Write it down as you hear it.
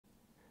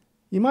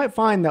You might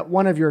find that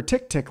one of your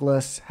TickTick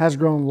lists has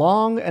grown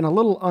long and a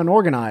little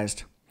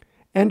unorganized,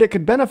 and it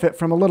could benefit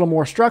from a little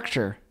more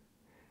structure.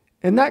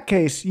 In that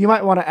case, you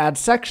might want to add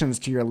sections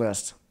to your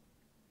list.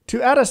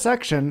 To add a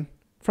section,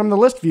 from the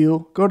list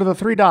view, go to the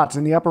three dots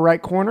in the upper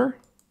right corner,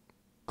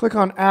 click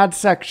on Add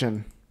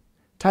Section.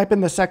 Type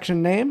in the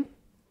section name.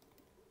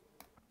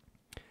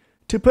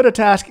 To put a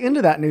task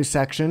into that new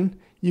section,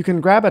 you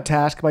can grab a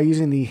task by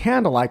using the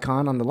handle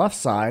icon on the left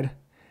side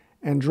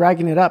and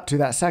dragging it up to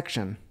that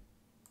section.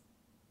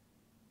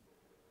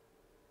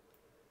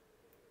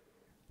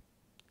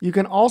 You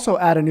can also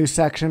add a new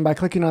section by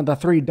clicking on the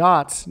three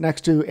dots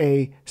next to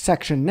a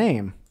section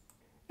name,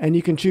 and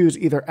you can choose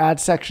either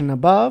Add Section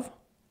Above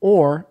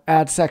or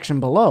Add Section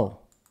Below.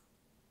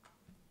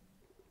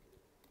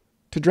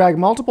 To drag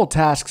multiple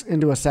tasks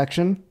into a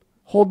section,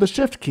 hold the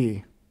Shift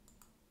key.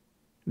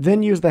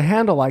 Then use the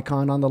handle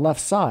icon on the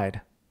left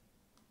side.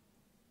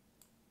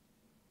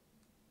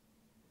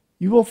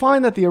 You will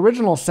find that the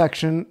original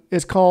section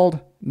is called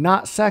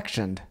Not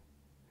Sectioned.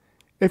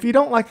 If you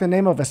don't like the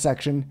name of a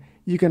section,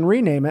 you can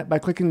rename it by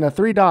clicking the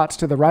three dots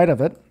to the right of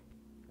it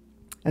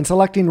and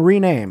selecting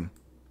Rename.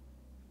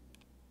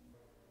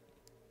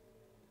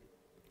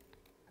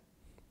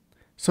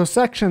 So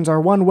sections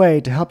are one way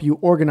to help you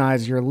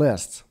organize your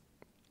lists.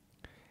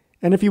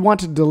 And if you want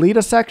to delete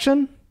a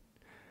section,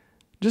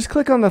 just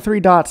click on the three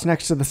dots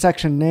next to the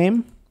section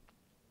name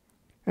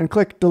and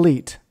click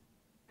Delete.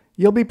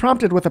 You'll be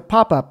prompted with a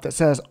pop-up that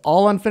says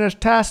all unfinished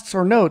tasks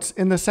or notes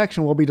in this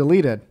section will be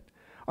deleted.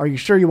 Are you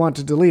sure you want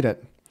to delete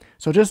it?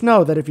 So just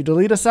know that if you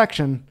delete a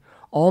section,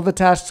 all the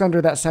tasks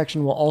under that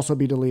section will also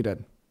be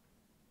deleted.